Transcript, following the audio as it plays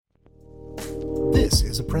This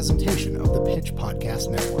is a presentation of the Pitch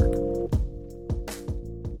Podcast Network.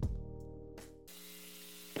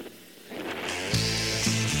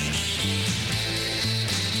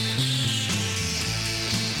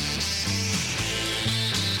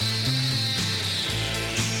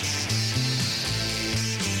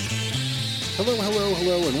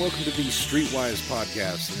 Hello, and welcome to the Streetwise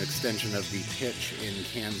Podcast, an extension of the Pitch in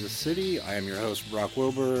Kansas City. I am your host, Brock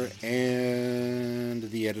Wilbur, and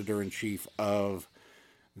the editor-in-chief of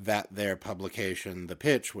that there publication, The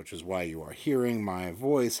Pitch, which is why you are hearing my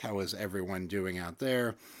voice. How is everyone doing out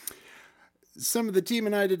there? Some of the team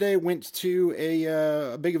and I today went to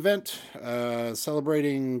a big event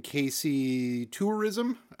celebrating KC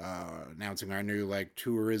tourism, announcing our new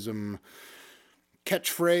tourism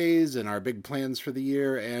catchphrase and our big plans for the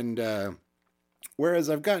year. And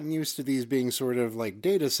whereas I've gotten used to these being sort of like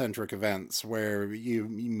data-centric events where you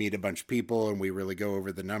meet a bunch of people and we really go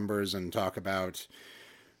over the numbers and talk about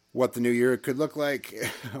what the new year could look like,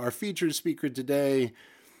 our featured speaker today,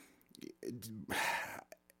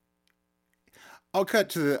 I'll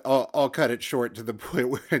cut it short to the point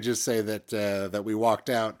where I just say that we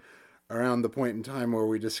walked out around the point in time where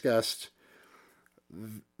we discussed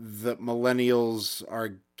that millennials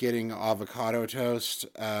are getting avocado toast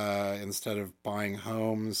instead of buying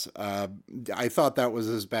homes. I thought that was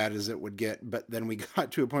as bad as it would get, but then we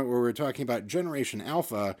got to a point where we were talking about Generation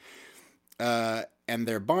Alpha and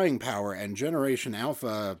their buying power, and Generation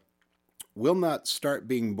Alpha will not start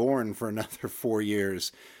being born for another 4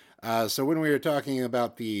 years. So when we were talking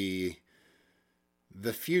about the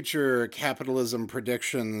future capitalism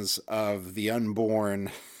predictions of the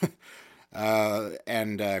unborn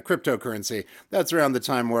and cryptocurrency, that's around the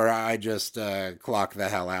time where I just clock the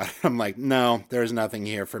hell out. I'm like, no, there's nothing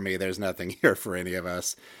here for me. There's nothing here for any of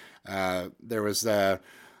us.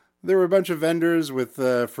 There were a bunch of vendors with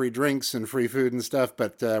free drinks and free food and stuff,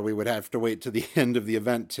 but we would have to wait to the end of the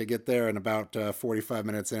event to get there. And about 45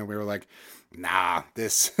 minutes in, we were like, nah,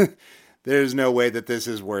 there's no way that this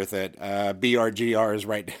is worth it. BRGR is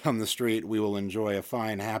right down the street. We will enjoy a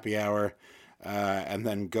fine happy hour and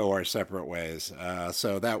then go our separate ways.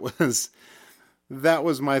 So that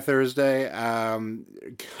was my Thursday.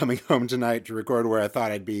 Coming home tonight to record where I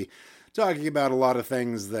thought I'd be talking about a lot of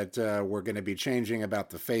things that were going to be changing about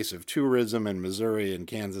the face of tourism in Missouri and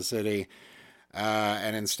Kansas City.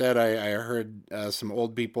 And instead, I heard some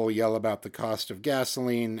old people yell about the cost of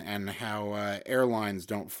gasoline and how airlines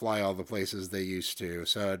don't fly all the places they used to.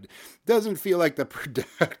 So it doesn't feel like the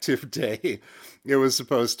productive day it was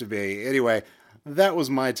supposed to be. Anyway, that was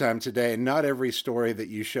my time today. Not every story that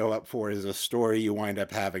you show up for is a story you wind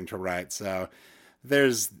up having to write. So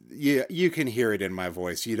you can hear it in my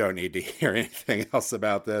voice. You don't need to hear anything else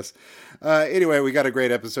about this. Anyway, we got a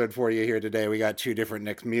great episode for you here today. We got two different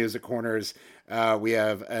Nick's Music Corners. We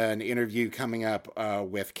have an interview coming up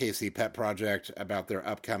with KC Pet Project about their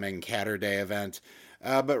upcoming Caturday event.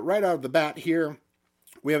 But right out of the bat here,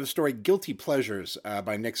 we have a story, Guilty Pleasures,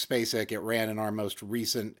 by Nick Spacek. It ran in our most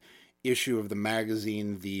recent issue of the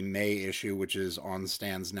magazine, the May issue, which is on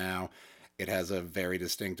stands now. It has a very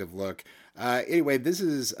distinctive look. Anyway, this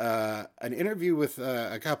is an interview with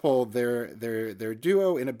a couple. They're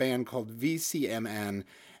duo in a band called VCMN.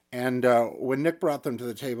 And when Nick brought them to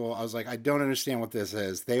the table, I was like, I don't understand what this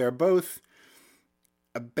is. They are both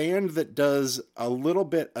a band that does a little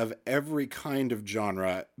bit of every kind of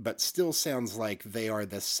genre, but still sounds like they are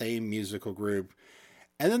the same musical group.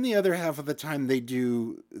 And then the other half of the time they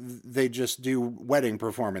just do wedding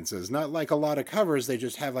performances. Not like a lot of covers, they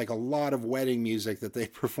just have like a lot of wedding music that they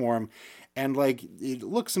perform. And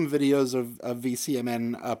look some videos of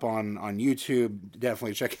VCMN up on YouTube.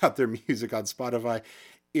 Definitely check out their music on Spotify.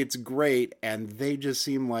 It's great, and they just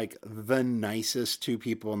seem like the nicest two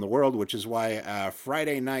people in the world, which is why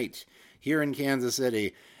Friday night here in Kansas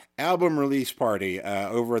City, album release party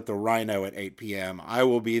over at the Rhino at 8 p.m. I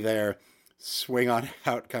will be there. Swing on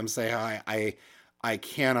out, come say hi. I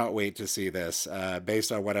cannot wait to see this.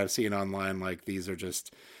 Based on what I've seen online, these are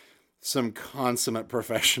just some consummate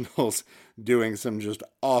professionals doing some just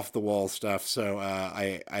off the wall stuff. So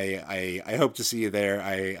I hope to see you there.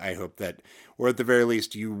 I hope that, or at the very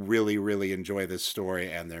least, you really, really enjoy this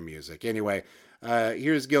story and their music. Anyway,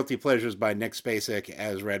 here's Guilty Pleasures by Nick Spacek,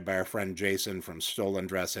 as read by our friend Jason from Stolen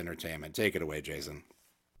Dress Entertainment. Take it away, Jason.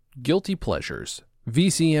 Guilty Pleasures.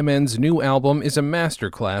 VCMN's new album is a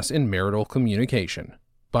masterclass in marital communication,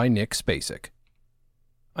 by Nick Spacek.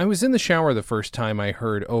 I was in the shower the first time I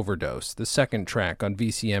heard Overdose, the second track on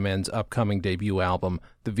VCMN's upcoming debut album,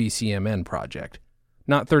 The VCMN Project.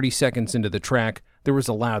 Not 30 seconds into the track, there was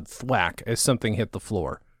a loud thwack as something hit the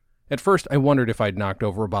floor. At first, I wondered if I'd knocked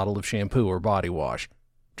over a bottle of shampoo or body wash.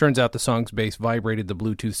 Turns out the song's bass vibrated the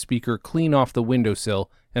Bluetooth speaker clean off the windowsill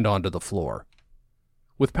and onto the floor.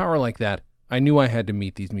 With power like that, I knew I had to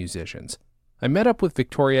meet these musicians. I met up with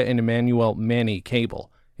Victoria and Emmanuel Manny Cable,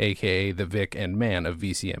 aka the Vic and Man of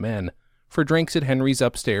VCMN, for drinks at Henry's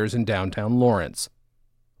upstairs in downtown Lawrence.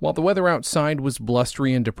 While the weather outside was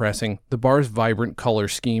blustery and depressing, the bar's vibrant color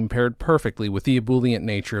scheme paired perfectly with the ebullient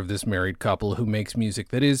nature of this married couple who makes music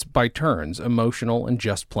that is, by turns, emotional and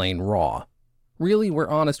just plain raw. Really, we're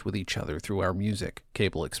honest with each other through our music,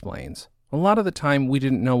 Cable explains. A lot of the time, we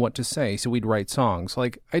didn't know what to say, so we'd write songs,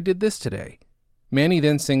 like, I did this today. Manny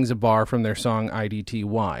then sings a bar from their song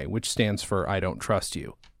IDTY, which stands for I Don't Trust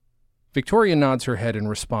You. Victoria nods her head in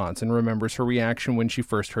response and remembers her reaction when she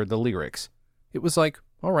first heard the lyrics. It was like,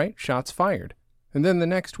 all right, shots fired. And then the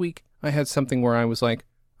next week, I had something where I was like,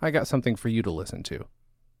 I got something for you to listen to.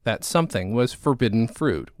 That something was Forbidden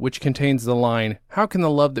Fruit, which contains the line, how can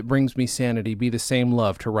the love that brings me sanity be the same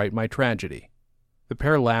love to write my tragedy? The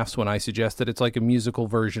pair laughs when I suggest that it's like a musical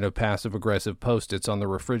version of passive-aggressive Post-its on the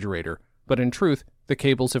refrigerator, but in truth, the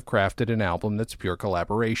Cables have crafted an album that's pure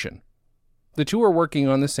collaboration. The two are working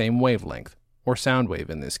on the same wavelength, or sound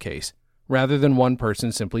wave in this case, rather than one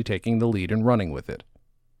person simply taking the lead and running with it.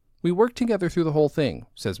 We worked together through the whole thing,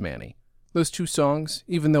 says Manny. Those two songs,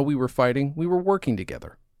 even though we were fighting, we were working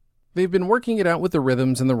together. They've been working it out with the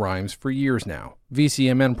rhythms and the rhymes for years now.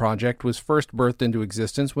 VCMN Project was first birthed into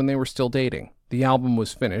existence when they were still dating. The album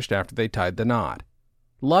was finished after they tied the knot.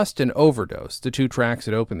 Lust and Overdose, the two tracks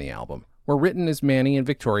that open the album, were written as Manny and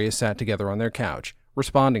Victoria sat together on their couch,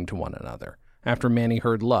 responding to one another, after Manny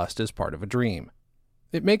heard Lust as part of a dream.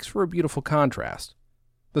 It makes for a beautiful contrast.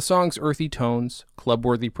 The song's earthy tones,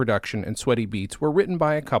 club-worthy production, and sweaty beats were written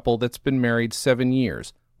by a couple that's been married 7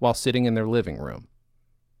 years while sitting in their living room.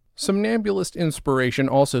 Somnambulist inspiration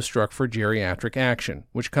also struck for geriatric action,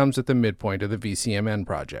 which comes at the midpoint of the VCMN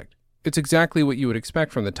project. It's exactly what you would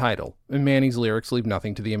expect from the title, and Manny's lyrics leave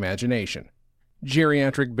nothing to the imagination.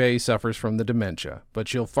 Geriatric Bae suffers from the dementia, but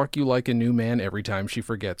she'll fuck you like a new man every time she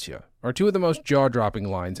forgets you, are two of the most jaw-dropping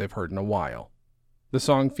lines I've heard in a while. The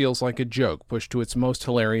song feels like a joke pushed to its most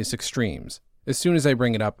hilarious extremes. As soon as I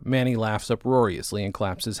bring it up, Manny laughs uproariously and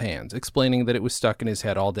claps his hands, explaining that it was stuck in his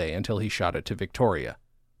head all day until he shot it to Victoria.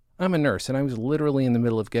 I'm a nurse, and I was literally in the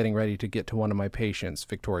middle of getting ready to get to one of my patients,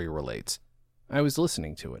 Victoria relates. I was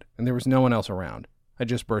listening to it, and there was no one else around. I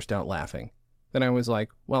just burst out laughing. Then I was like,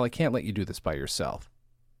 well, I can't let you do this by yourself.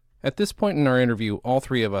 At this point in our interview, all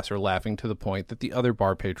three of us are laughing to the point that the other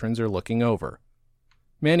bar patrons are looking over.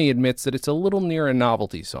 Manny admits that it's a little near a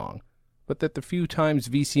novelty song, but that the few times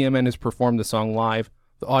VCMN has performed the song live,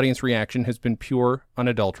 the audience reaction has been pure,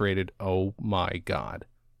 unadulterated, oh my god.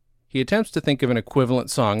 He attempts to think of an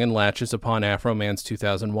equivalent song and latches upon Afroman's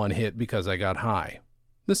 2001 hit Because I Got High.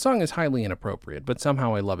 This song is highly inappropriate, but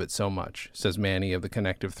somehow I love it so much, says Manny of the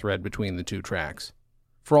connective thread between the two tracks.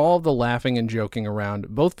 For all of the laughing and joking around,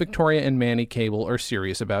 both Victoria and Manny Cable are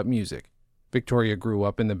serious about music. Victoria grew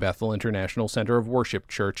up in the Bethel International Center of Worship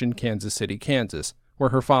Church in Kansas City, Kansas, where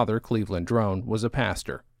her father, Cleveland Drone, was a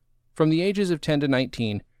pastor. From the ages of 10 to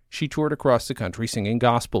 19, she toured across the country singing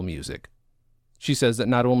gospel music. She says that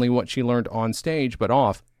not only what she learned on stage, but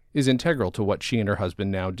off, is integral to what she and her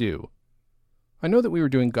husband now do. I know that we were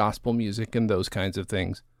doing gospel music and those kinds of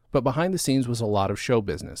things, but behind the scenes was a lot of show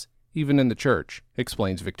business, even in the church,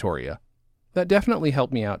 explains Victoria. That definitely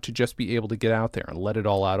helped me out to just be able to get out there and let it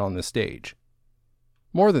all out on the stage.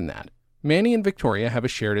 More than that, Manny and Victoria have a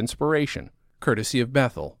shared inspiration, courtesy of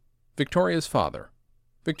Bethel, Victoria's father.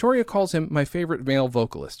 Victoria calls him my favorite male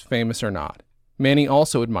vocalist, famous or not. Manny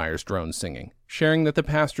also admires Drone's singing, sharing that the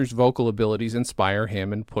pastor's vocal abilities inspire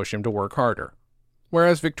him and push him to work harder.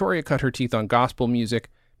 Whereas Victoria cut her teeth on gospel music,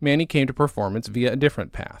 Manny came to performance via a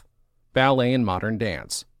different path, ballet and modern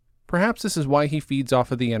dance. Perhaps this is why he feeds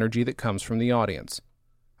off of the energy that comes from the audience.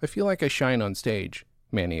 I feel like I shine on stage,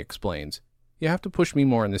 Manny explains. You have to push me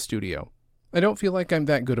more in the studio. I don't feel like I'm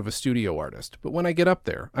that good of a studio artist, but when I get up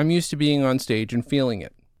there, I'm used to being on stage and feeling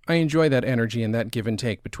it. I enjoy that energy and that give and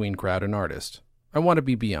take between crowd and artist. I want to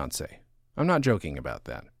be Beyoncé. I'm not joking about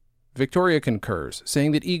that. Victoria concurs,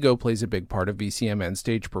 saying that ego plays a big part of VCMN's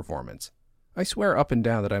stage performance. I swear up and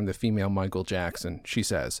down that I'm the female Michael Jackson, she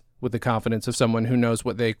says, with the confidence of someone who knows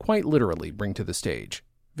what they quite literally bring to the stage.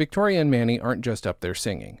 Victoria and Manny aren't just up there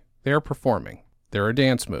singing. They are performing. There are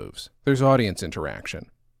dance moves. There's audience interaction.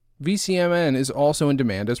 VCMN is also in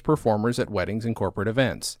demand as performers at weddings and corporate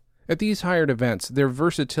events. At these hired events, their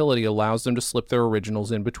versatility allows them to slip their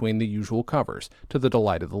originals in between the usual covers, to the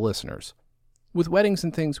delight of the listeners. With weddings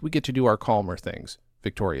and things, we get to do our calmer things,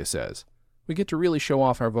 Victoria says. We get to really show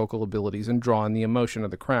off our vocal abilities and draw in the emotion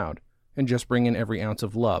of the crowd, and just bring in every ounce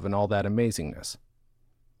of love and all that amazingness.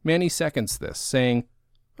 Manny seconds this, saying,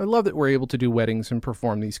 I love that we're able to do weddings and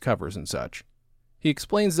perform these covers and such. He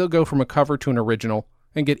explains they'll go from a cover to an original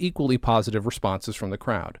and get equally positive responses from the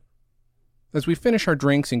crowd. As we finish our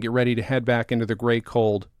drinks and get ready to head back into the gray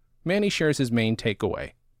cold, Manny shares his main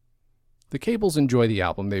takeaway. The Cables enjoy the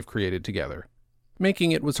album they've created together.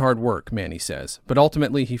 Making it was hard work, Manny says, but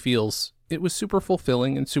ultimately he feels it was super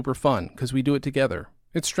fulfilling and super fun because we do it together.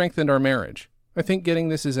 It strengthened our marriage. I think getting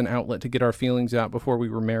this as an outlet to get our feelings out before we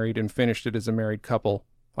were married and finished it as a married couple,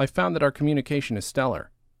 I found that our communication is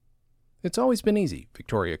stellar. It's always been easy,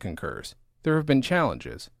 Victoria concurs. There have been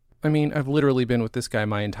challenges. I mean, I've literally been with this guy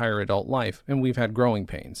my entire adult life, and we've had growing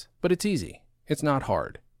pains. But it's easy. It's not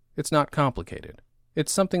hard. It's not complicated.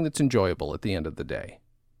 It's something that's enjoyable at the end of the day.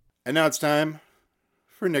 And now it's time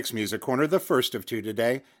for Nick's Music Corner, the first of two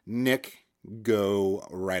today. Nick, go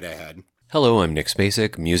right ahead. Hello, I'm Nick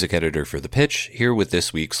Spacek, music editor for The Pitch, here with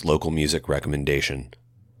this week's local music recommendation.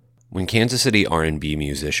 When Kansas City R&B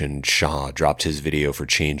musician Shah dropped his video for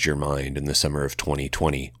Change Your Mind in the summer of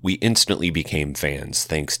 2020, we instantly became fans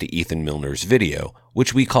thanks to Ethan Milner's video,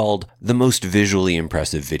 which we called the most visually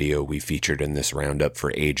impressive video we featured in this roundup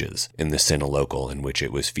for ages, in the Cinalocal in which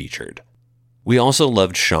it was featured. We also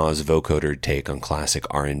loved Shah's vocoder take on classic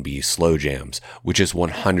R&B slow jams, which is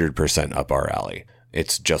 100% up our alley.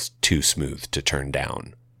 It's just too smooth to turn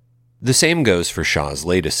down. The same goes for Shah's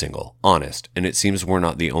latest single, Honest, and it seems we're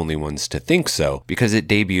not the only ones to think so because it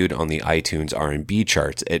debuted on the iTunes R&B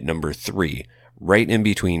charts at number 3, right in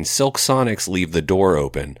between Silk Sonic's Leave the Door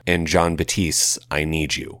Open and Jon Batiste's I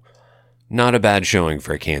Need You. Not a bad showing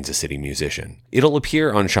for a Kansas City musician. It'll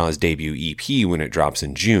appear on Shah's debut EP when it drops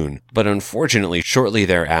in June, but unfortunately shortly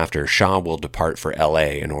thereafter Shah will depart for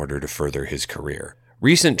LA in order to further his career.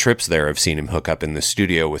 Recent trips there have seen him hook up in the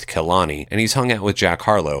studio with Kehlani, and he's hung out with Jack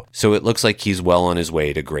Harlow, so it looks like he's well on his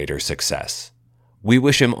way to greater success. We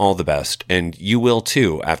wish him all the best, and you will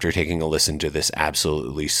too after taking a listen to this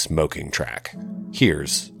absolutely smoking track.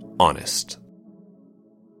 Here's Honest.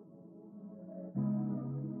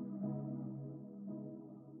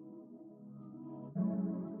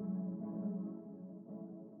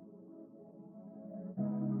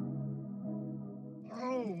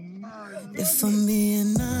 If I'm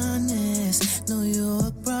being honest, know you're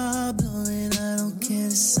a problem and I don't care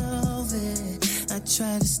to solve it. I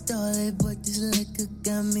try to stall it, but this liquor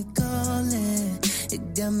got me calling.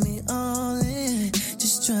 It got me all in,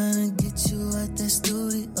 just trying to get you out that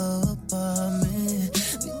studio apartment.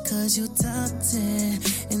 Because you top 10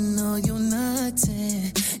 and no you're not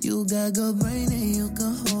 10. You got good brain and you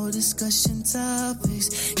can hold discussion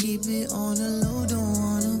topics. Keep it on the low, don't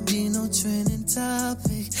wanna be no trending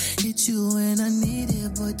topic. Hit you when I need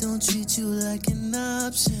it, but don't treat you like an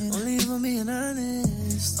option. Only if I'm being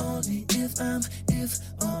honest. Only if I'm, if,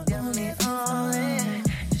 oh, only if all in.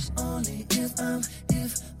 Only if I'm,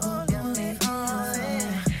 if, oh, only if all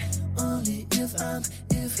in. Only if I'm,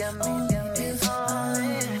 if, only if all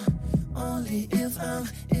in. Only if I'm,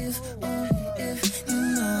 if, only if. You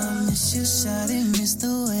know I miss you, shawty, miss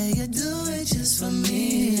the way you do it just for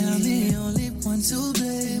me. I'm the only one to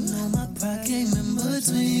blame. No, my pride came in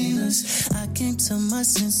between us. I came to my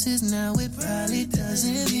senses, now it probably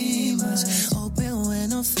doesn't mean much. Open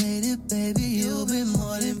when I'm faded, baby, you've been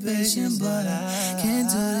more than patient, but I can't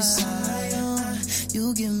do this on my own.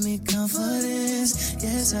 You give me confidence,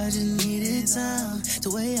 yes, I just needed time to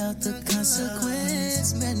weigh out the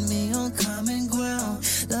consequence. Met me on common ground,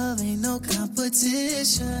 love ain't no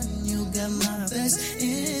competition. You got my best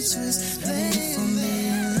interest, baby, for me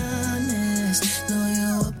and honest. Know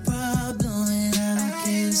you're a problem and I don't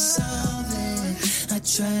care to solve it. I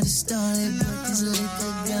try to stall it, but this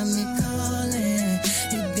liquor got me calling.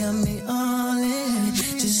 You got me all in,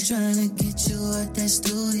 just trying to get you out that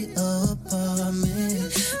studio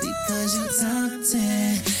apartment. Because you top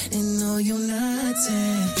 10 and no you're not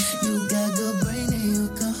 10. You got good brain and you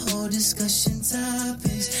can hold discussion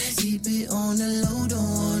topics. Keep it on the low,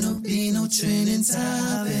 don't wanna be no trending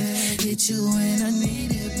topic. Hit you when I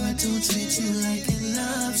need it, but don't treat you like an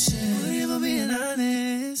option. If I'm being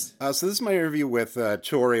honest. So this is my interview with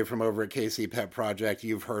Tori from over at KC Pet Project.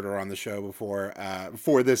 You've heard her on the show before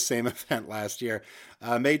for this same event last year.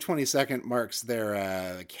 May 22nd marks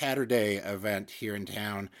their Caturday event here in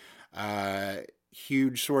town.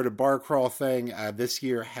 Huge sort of bar crawl thing. This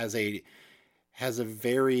year has a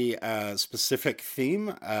very specific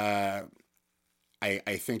theme. I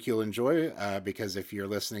think you'll enjoy because if you're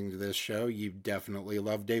listening to this show, you definitely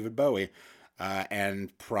love David Bowie.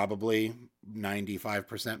 and probably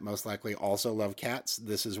 95% most likely also love cats.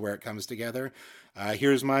 This is where it comes together.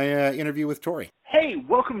 Here's my interview with Tori. Hey,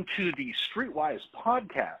 welcome to the Streetwise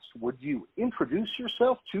podcast. Would you introduce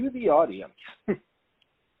yourself to the audience?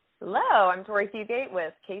 Hello, I'm Tori Seagate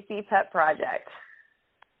with KC Pet Project.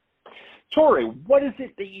 Tori, what is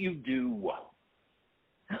it that you do?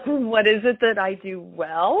 What is it that I do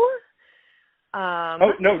well?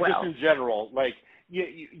 Just in general. Like,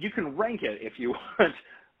 you can rank it if you want.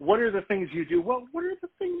 What are the things you do well? What are the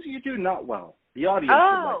things you do not well? The audience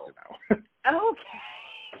would like to know. Okay.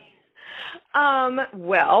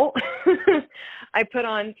 Well, I put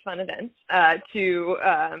on fun events to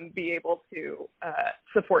be able to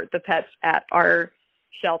support the pets at our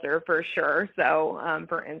shelter for sure. So,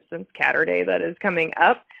 for instance, Caturday that is coming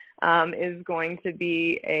up is going to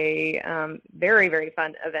be a very, very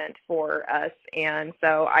fun event for us. And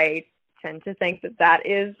so I tend to think that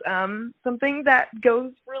is something that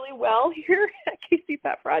goes really well here at KC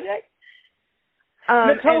Pet Project.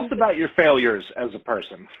 Tell us about your failures as a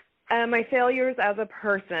person. My failures as a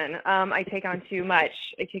person, I take on too much.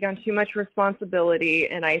 I take on too much responsibility,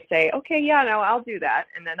 and I say, okay, yeah, no, I'll do that.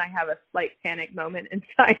 And then I have a slight panic moment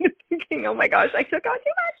inside thinking, oh my gosh, I took on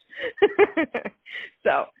too much.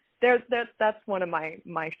 So that's one of my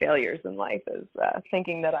failures in life is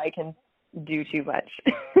thinking that I can do too much.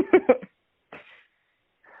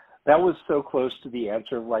 That was so close to the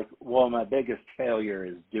answer of like, well, my biggest failure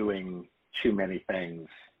is doing too many things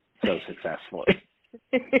so successfully.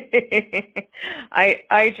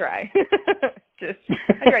 I try.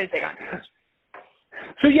 I try to take on too much.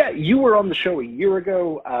 So yeah, you were on the show a year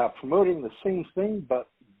ago promoting the same thing, but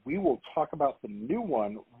we will talk about the new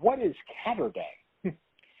one. What is Caturday?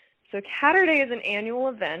 So Caturday is an annual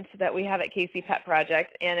event that we have at KC Pet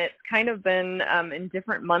Project, and it's kind of been in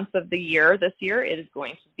different months of the year. This year it is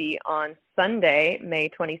going to be on Sunday, May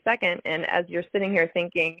 22nd, and as you're sitting here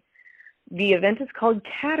thinking, the event is called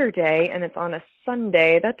Caturday, and it's on a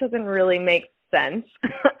Sunday, that doesn't really make sense.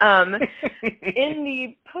 In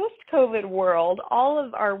the post-COVID world, all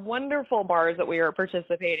of our wonderful bars that we are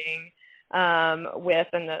participating with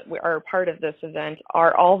and that are part of this event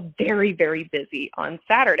are all very, very busy on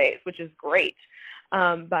Saturdays, which is great.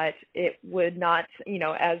 But it would not,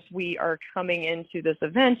 as we are coming into this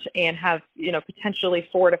event and have, potentially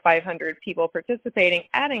 400 to 500 people participating,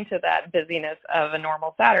 adding to that busyness of a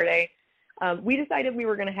normal Saturday, we decided we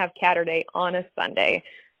were going to have Caturday on a Sunday.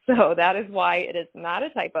 So that is why it is not a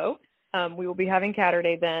typo. We will be having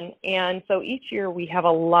Caturday then. And so each year we have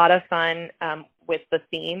a lot of fun with the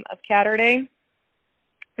theme of Caturday.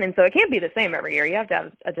 And so it can't be the same every year. You have to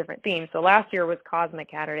have a different theme. So last year was Cosmic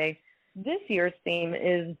Caturday. This year's theme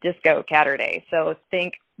is Disco Caturday. So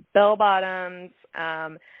think bell bottoms,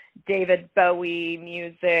 David Bowie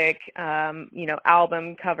music,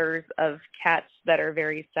 album covers of cats that are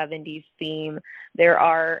very 70s theme. There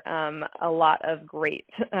are a lot of great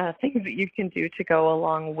things that you can do to go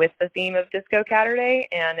along with the theme of Disco Caturday,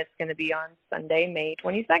 and it's going to be on Sunday, May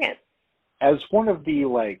 22nd. As one of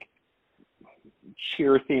the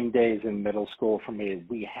cheer themed days in middle school for me,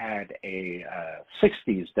 we had a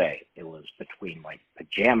 60s day. It was between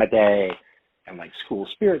pajama day and school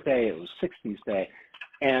spirit day. It was 60s day.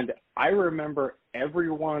 And I remember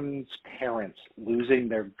everyone's parents losing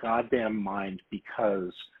their goddamn mind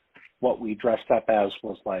because what we dressed up as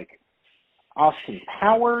was Austin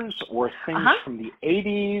Powers or things from the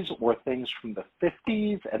 80s or things from the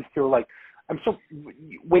 50s. And they were like,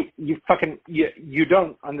 wait, you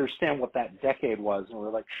don't understand what that decade was. And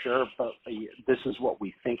we're like, sure, but this is what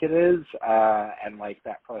we think it is. And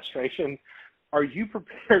that frustration. Are you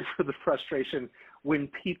prepared for the frustration when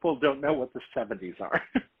people don't know what the 70s are?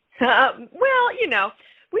 Well,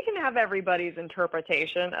 we can have everybody's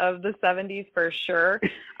interpretation of the 70s for sure.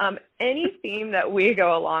 Any theme that we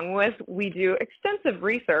go along with, we do extensive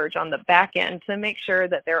research on the back end to make sure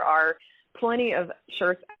that there are plenty of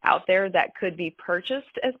shirts out there that could be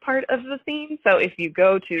purchased as part of the theme. So if you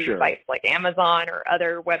go to sites like Amazon or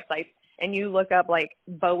other websites and you look up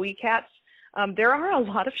Bowie cats, there are a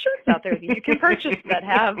lot of shirts out there that you can purchase that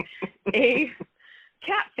have a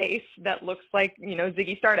cat face that looks like,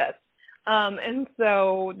 Ziggy Stardust. And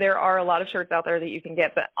so there are a lot of shirts out there that you can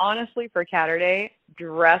get. But honestly, for Caturday,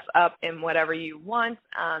 dress up in whatever you want.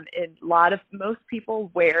 Most people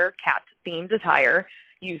wear cat-themed attire.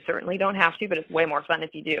 You certainly don't have to, but it's way more fun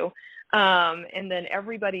if you do. And then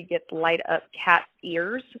everybody gets light-up cat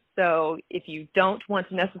ears. So if you don't want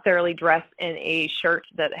to necessarily dress in a shirt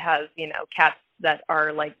that has, cats that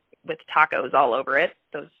are with tacos all over it,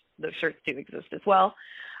 those shirts do exist as well.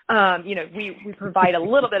 We provide a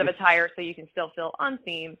little bit of attire so you can still feel on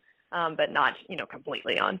theme, but not,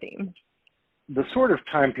 completely on theme. The sort of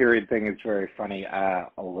time period thing is very funny. A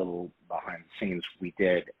little behind the scenes, we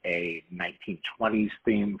did a 1920s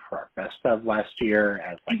theme for our best of last year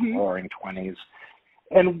as like Roaring 20s.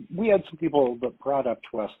 And we had some people that brought up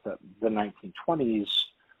to us that the 1920s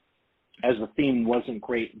as a theme wasn't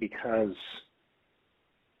great because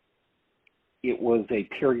it was a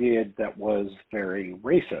period that was very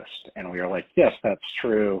racist. And we were like, yes, that's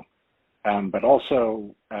true. But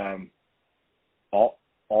also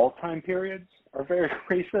all time periods are very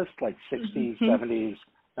racist, like 60s, 70s,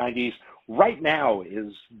 90s. Right now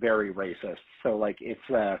is very racist. So like it's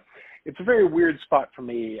a very weird spot for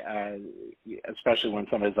me, especially when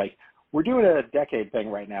somebody's like, we're doing a decade thing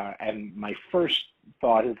right now. And my first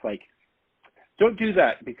thought is like, don't do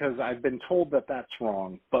that because I've been told that that's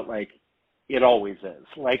wrong, but like it always is.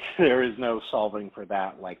 Like there is no solving for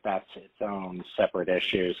that. Like that's its own separate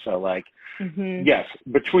issue. So like, yes,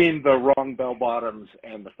 between the wrong bell bottoms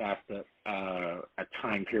and the fact that a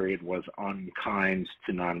time period was unkind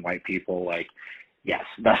to non-white people, like, yes,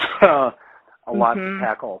 that's a lot to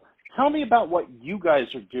tackle. Tell me about what you guys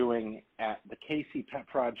are doing at the KC Pet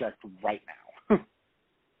Project right now.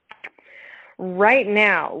 Right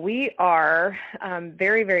now, we are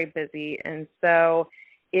very, very busy, and so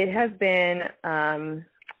it has been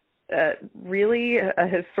really a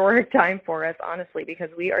historic time for us, honestly, because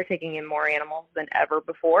we are taking in more animals than ever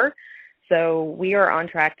before. So we are on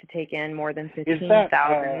track to take in more than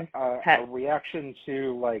 15,000 pets. A reaction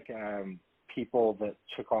to like people that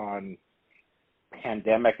took on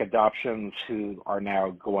pandemic adoptions who are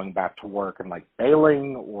now going back to work and like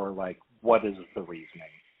bailing, or like what is the reasoning?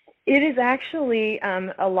 It is actually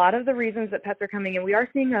a lot of the reasons that pets are coming in. We are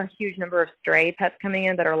seeing a huge number of stray pets coming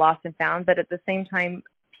in that are lost and found, but at the same time,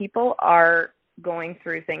 people are going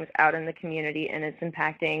through things out in the community, and it's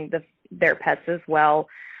impacting their pets as well.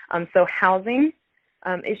 So housing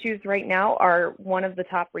issues right now are one of the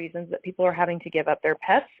top reasons that people are having to give up their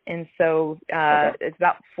pets. And so it's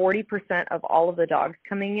about 40% of all of the dogs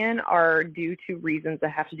coming in are due to reasons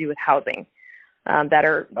that have to do with housing. That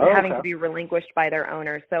are having to be relinquished by their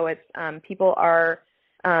owners. So it's people are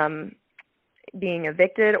being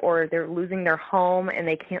evicted, or they're losing their home and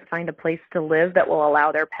they can't find a place to live that will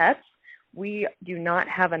allow their pets. We do not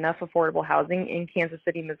have enough affordable housing in Kansas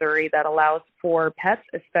City, Missouri that allows for pets,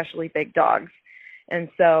 especially big dogs. And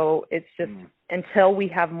so it's just until we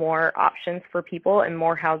have more options for people and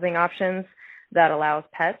more housing options that allows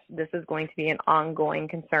pets, this is going to be an ongoing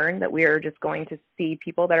concern that we are just going to see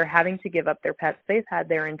people that are having to give up their pets they've had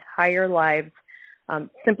their entire lives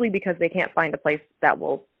simply because they can't find a place that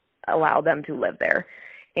will allow them to live there.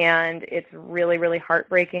 And it's really, really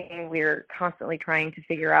heartbreaking. We're constantly trying to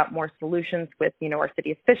figure out more solutions with, our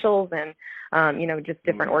city officials and, just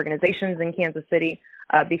different organizations in Kansas City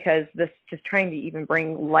because this just trying to even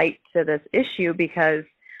bring light to this issue because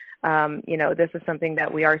this is something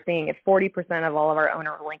that we are seeing. If 40% of all of our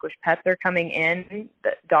owner relinquished pets are coming in,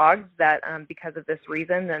 dogs, that because of this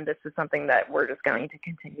reason, then this is something that we're just going to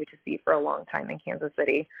continue to see for a long time in Kansas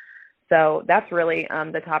City. So that's really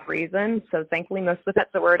the top reason. So thankfully, most of the pets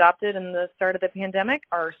that were adopted in the start of the pandemic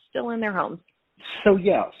are still in their homes. So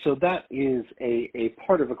that is a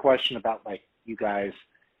part of a question about like you guys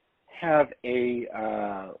have a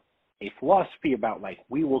philosophy about like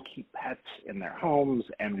we will keep pets in their homes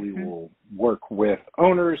and we will work with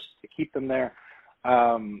owners to keep them there.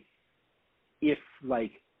 If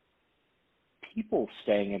like people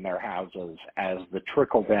staying in their houses as the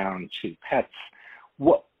trickle down to pets,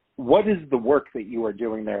 what is the work that you are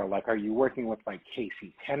doing there? Like, are you working with like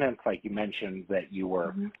KC tenants? Like you mentioned that you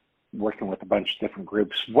were working with a bunch of different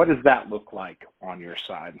groups. What does that look like on your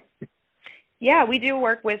side? Yeah, we do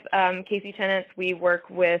work with KC tenants. We work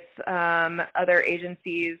with other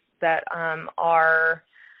agencies that are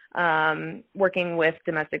working with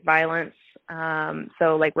domestic violence.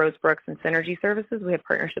 So like Rose Brooks and Synergy Services, we have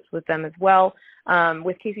partnerships with them as well.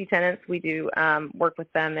 With KC tenants, we do work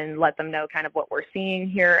with them and let them know kind of what we're seeing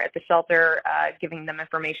here at the shelter, giving them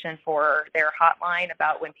information for their hotline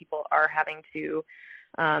about when people are having to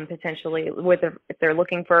potentially, if they're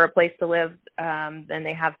looking for a place to live, then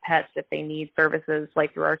they have pets if they need services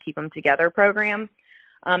like through our Keep Them Together program.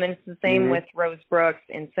 And it's the same with Rose Brooks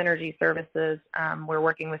and Synergy Services. We're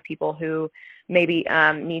working with people who maybe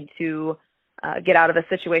need to get out of a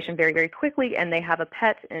situation very, very quickly, and they have a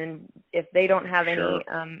pet, and if they don't have any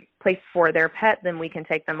place for their pet, then we can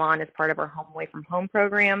take them on as part of our Home Away from Home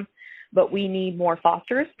program. But we need more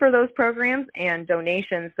fosters for those programs and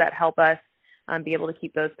donations that help us be able to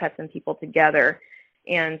keep those pets and people together.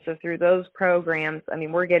 And so through those programs,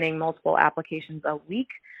 we're getting multiple applications a week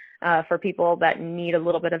for people that need a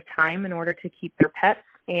little bit of time in order to keep their pets.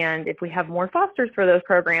 And if we have more fosters for those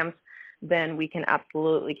programs, then we can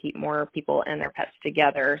absolutely keep more people and their pets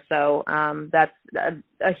together. So that's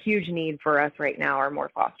a huge need for us right now, are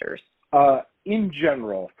more fosters. In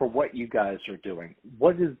general, for what you guys are doing,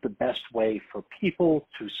 what is the best way for people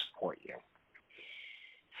to support you?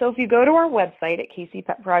 So if you go to our website at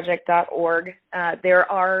kcpetproject.org,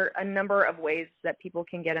 there are a number of ways that people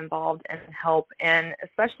can get involved and help. And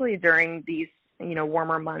especially during these,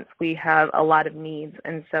 warmer months, we have a lot of needs.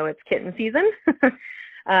 And so it's kitten season.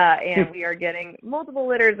 And we are getting multiple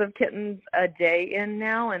litters of kittens a day in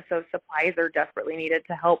now. And so supplies are desperately needed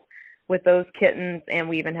to help with those kittens. And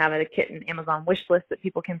we even have a kitten Amazon wish list that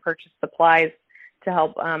people can purchase supplies to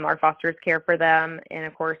help our fosters care for them. And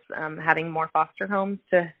of course, having more foster homes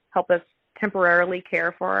to help us temporarily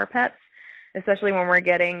care for our pets, especially when we're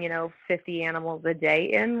getting, 50 animals a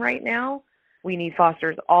day in right now. We need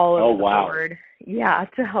fosters all over the board. Yeah,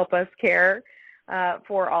 to help us care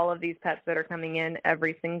for all of these pets that are coming in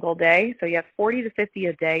every single day. So you have 40 to 50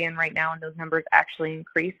 a day in right now, and those numbers actually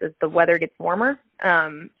increase as the weather gets warmer.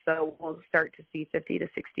 So we'll start to see 50 to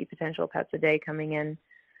 60 potential pets a day coming in.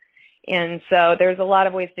 And so there's a lot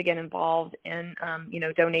of ways to get involved in,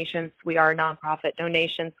 donations. We are a nonprofit.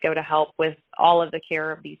 Donations go to help with all of the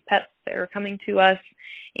care of these pets that are coming to us,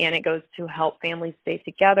 and it goes to help families stay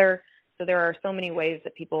together. So there are so many ways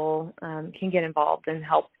that people can get involved and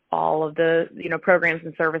help all of the, programs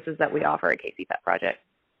and services that we offer at KC Pet Project.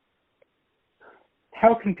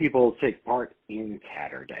 How can people take part in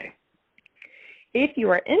Caturday? If you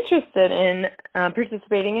are interested in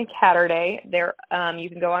participating in Caturday, there you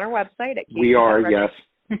can go on our website at KC We are, Pet yes.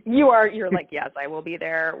 You're like, yes, I will be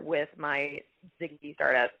there with my Ziggy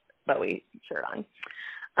Stardust Bowie shirt on.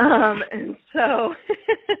 And so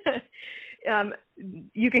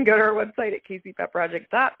you can go to our website at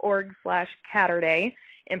kcpetproject.org/Caturday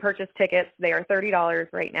and purchase tickets. They are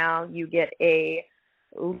 $30 right now. You get a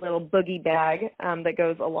little boogie bag that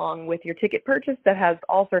goes along with your ticket purchase that has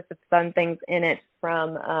all sorts of fun things in it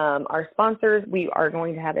from our sponsors. We are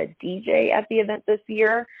going to have a DJ at the event this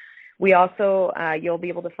year. We also, you'll be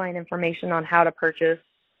able to find information on how to purchase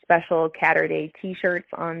special Caturday t-shirts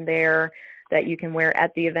on there that you can wear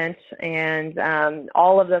at the event. And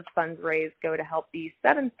all of the funds raised go to help these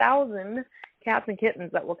 7,000 cats and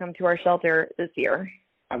kittens that will come to our shelter this year.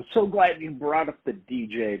 I'm so glad you brought up the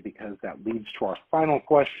DJ, because that leads to our final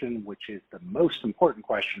question, which is the most important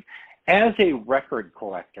question. As a record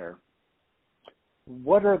collector,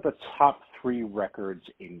 what are the top 3 records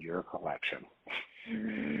in your collection?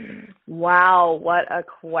 Wow, what a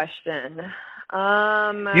question.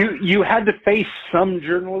 You had to face some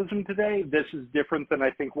journalism today. This is different than I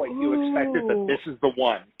think what you expected, but this is the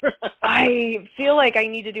one. I feel like I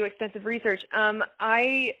need to do extensive research.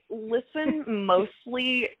 I listen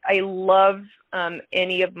mostly. I love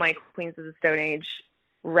any of my Queens of the Stone Age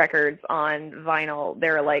records on vinyl.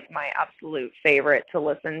 They're like my absolute favorite to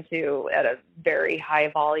listen to at a very high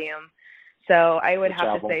volume. So I would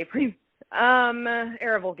have to say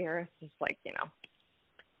Era Vulgaris is like,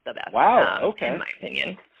 the best. Wow, okay. In my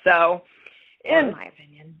opinion. So, my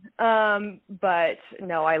opinion. But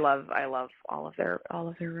no, I love all of their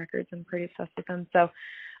records. I'm pretty obsessed with them. So,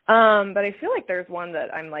 but I feel like there's one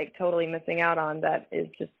that I'm like totally missing out on that is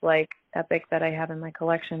just like epic that I have in my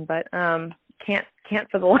collection, but can't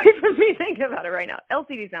for the life of me think about it right now.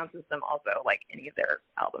 LCD Sound System also, like any of their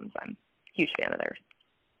albums, I'm a huge fan of theirs.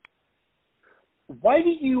 Why do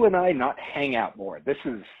you and I not hang out more? This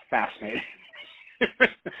is fascinating.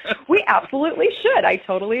 We absolutely should. I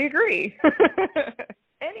totally agree.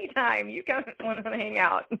 Anytime you guys want to hang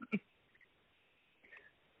out.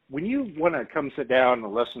 When you want to come sit down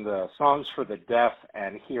and listen to Songs for the Deaf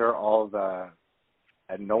and hear all the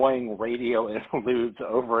annoying radio interludes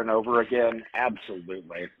over and over again,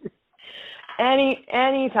 absolutely.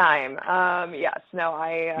 Anytime. Yes. No.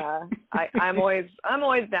 I'm always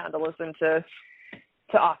down to listen to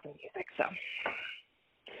awesome music. So.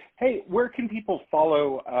 Hey, where can people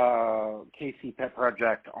follow KC Pet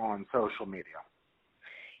Project on social media?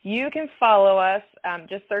 You can follow us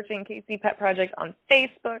just searching KC Pet Project on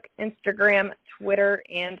Facebook, Instagram, Twitter,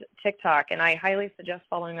 and TikTok. And I highly suggest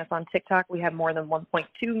following us on TikTok. We have more than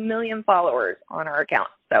 1.2 million followers on our account.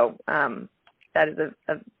 So that is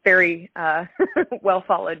a very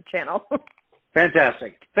well-followed channel.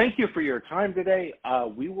 Fantastic. Thank you for your time today.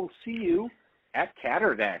 We will see you at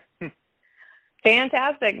Caturday.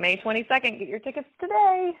 Fantastic. May 22nd. Get your tickets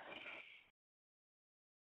today.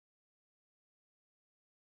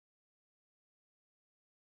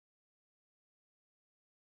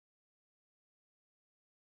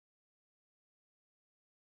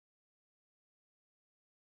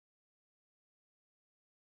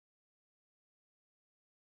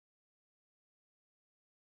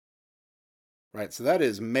 Right, so that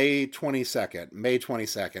is May 22nd. May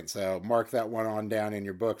 22nd. So mark that one on down in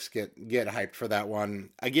your books. Get hyped for that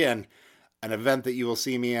one. Again, an event that you will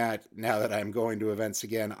see me at now that I'm going to events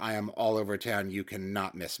again. I am all over town. You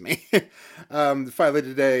cannot miss me. Finally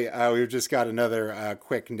today, we've just got another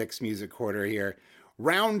quick Nick's Music Quarter here.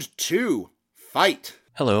 Round 2, fight!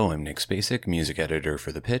 Hello, I'm Nick Spacek, music editor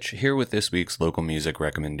for The Pitch, here with this week's local music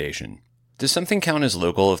recommendation. Does something count as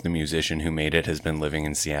local if the musician who made it has been living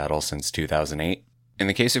in Seattle since 2008? In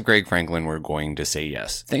the case of Greg Franklin, we're going to say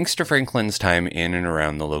yes. Thanks to Franklin's time in and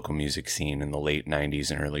around the local music scene in the late 90s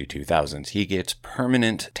and early 2000s, he gets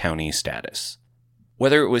permanent townie status.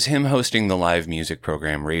 Whether it was him hosting the live music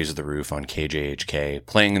program Raise the Roof on KJHK,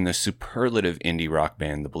 playing in the superlative indie rock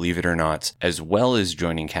band The Believe It or Nots, as well as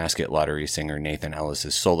joining Casket Lottery singer Nathan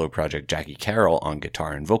Ellis' solo project Jackie Carroll on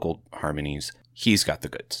guitar and vocal harmonies, he's got the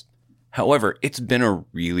goods. However, it's been a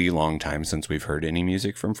really long time since we've heard any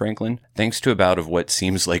music from Franklin. Thanks to a bout of what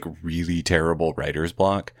seems like really terrible writer's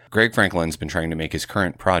block, Greg Franklin's been trying to make his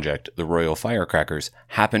current project, the Royal Firecrackers,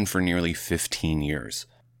 happen for nearly 15 years.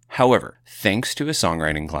 However, thanks to a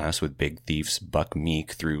songwriting class with Big Thief's Buck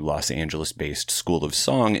Meek through Los Angeles-based School of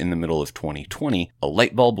Song in the middle of 2020, a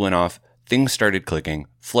light bulb went off, things started clicking,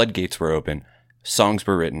 floodgates were open, songs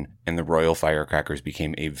were written, and the Royal Firecrackers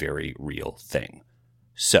became a very real thing.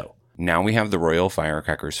 So, now we have the Royal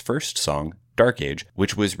Firecrackers' first song, Dark Age,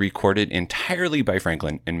 which was recorded entirely by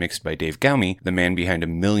Franklin and mixed by Dave Gaumy, the man behind a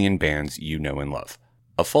million bands you know and love.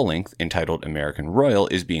 A full-length, entitled American Royal,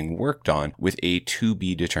 is being worked on with a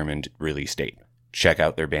to-be-determined release date. Check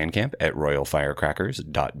out their Bandcamp at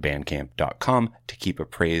royalfirecrackers.bandcamp.com to keep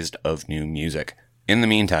appraised of new music. In the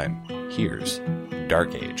meantime, here's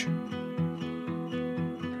Dark Age.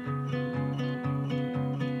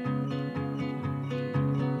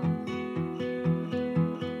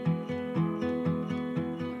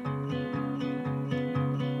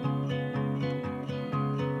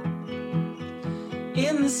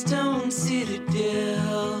 In the stone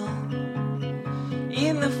citadel,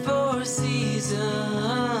 in the four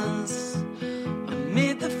seasons,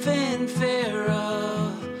 amid the fanfare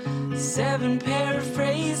of 7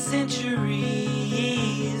 paraphrased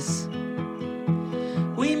centuries,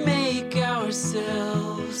 we make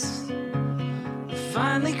ourselves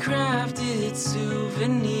finely crafted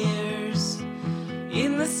souvenirs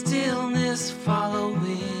in the stillness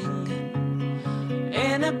following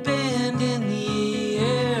an abandoned year.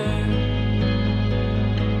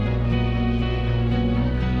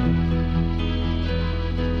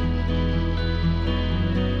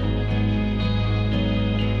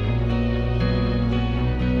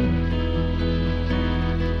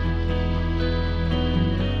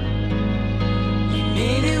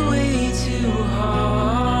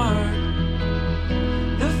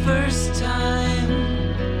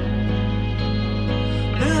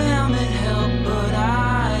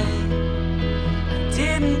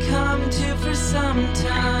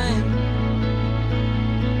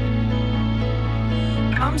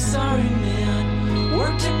 I'm sorry, man,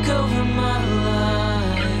 work took over my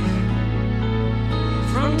life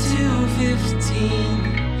from 2:15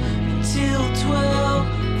 until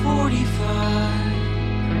 12:45.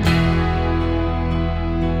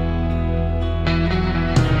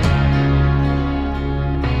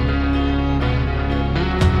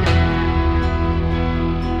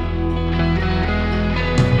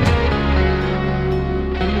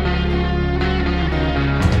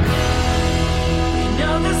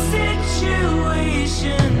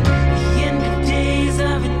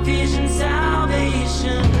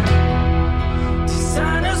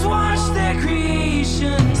 Designers wash their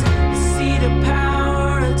creations, see the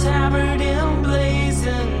power of tabard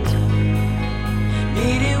emblazoned.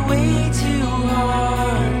 Made it way too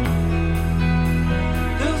hard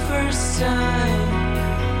the first time.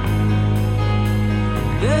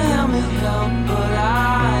 The helmet helped, but I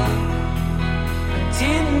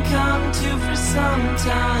didn't come to for some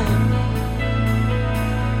time.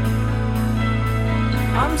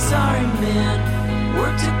 I'm sorry, man,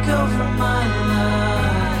 work took over my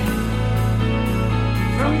life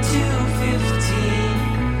from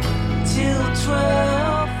 2:15 till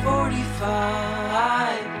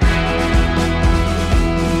 12:45.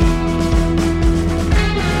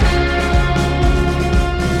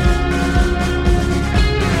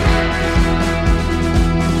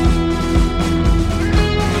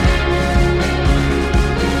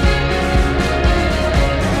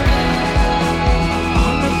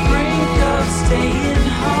 Staying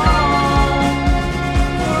home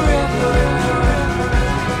forever.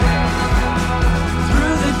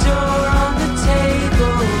 Through the door on the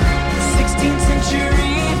table, 16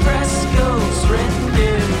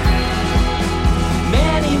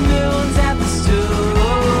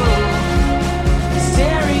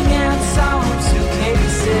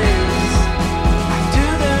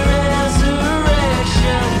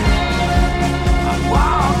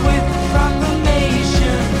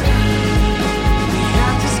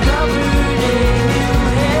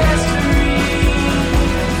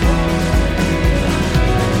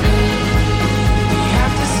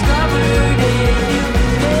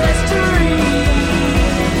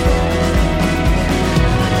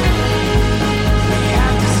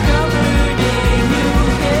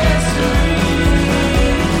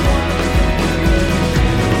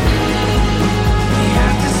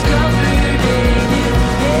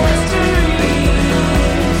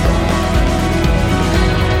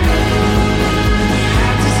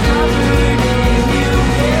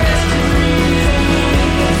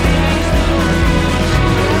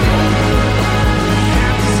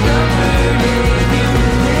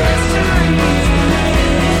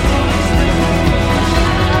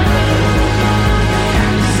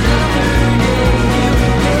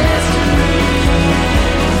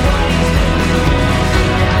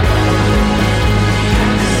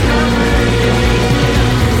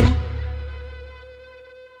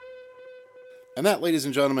 And that, ladies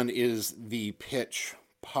and gentlemen, is the Pitch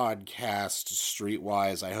podcast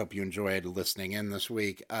Streetwise. I hope you enjoyed listening in this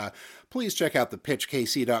week. Please check out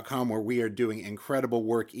thepitchkc.com, where we are doing incredible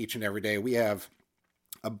work each and every day. We have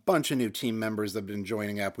a bunch of new team members that have been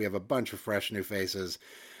joining up. We have a bunch of fresh new faces.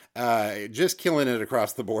 Just killing it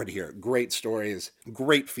across the board here. Great stories,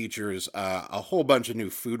 great features, a whole bunch of new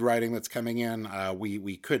food writing that's coming in.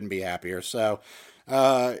 We couldn't be happier. So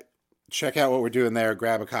check out what we're doing there.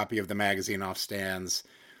 Grab a copy of the magazine off stands.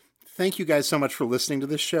 Thank you guys so much for listening to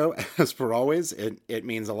this show. As per always, it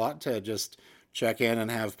means a lot to just check in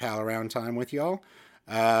and have pal around time with y'all.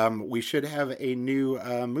 We should have a new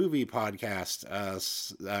movie podcast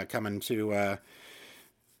coming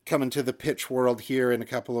to the pitch world here in a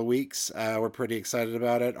couple of weeks. We're pretty excited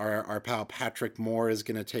about it. Our pal Patrick Moore is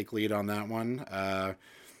going to take lead on that one.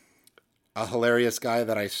 A hilarious guy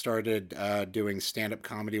that I started doing stand-up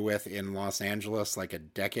comedy with in Los Angeles like a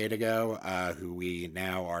decade ago, who we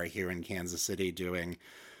now are here in Kansas City doing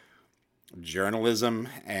journalism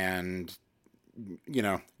and,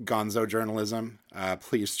 gonzo journalism.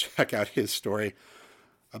 Please check out his story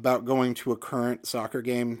about going to a current soccer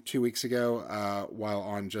game 2 weeks ago while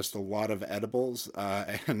on just a lot of edibles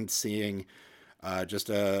and seeing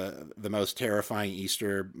the most terrifying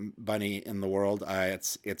Easter bunny in the world.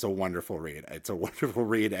 It's a wonderful read. It's a wonderful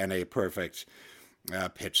read and a perfect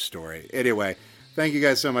pitch story. Anyway, thank you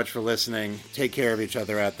guys so much for listening. Take care of each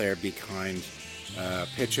other out there. Be kind.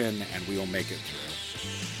 Pitch in, and we will make it through.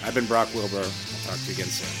 I've been Brock Wilbur. I'll talk to you again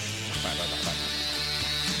soon. Bye, bye, bye, bye.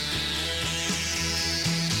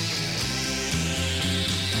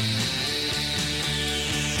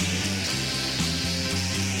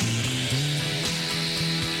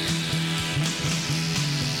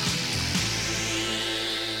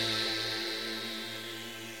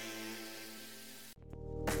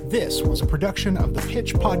 This was a production of the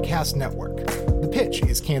Pitch Podcast Network. The Pitch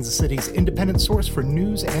is Kansas City's independent source for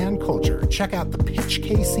news and culture. Check out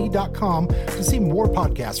thepitchkc.com to see more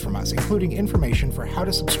podcasts from us, including information for how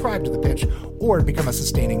to subscribe to The Pitch or become a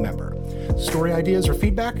sustaining member. Story ideas or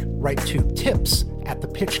feedback? Write to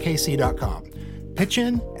tips@thepitchkc.com. Pitch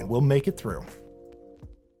in, and we'll make it through.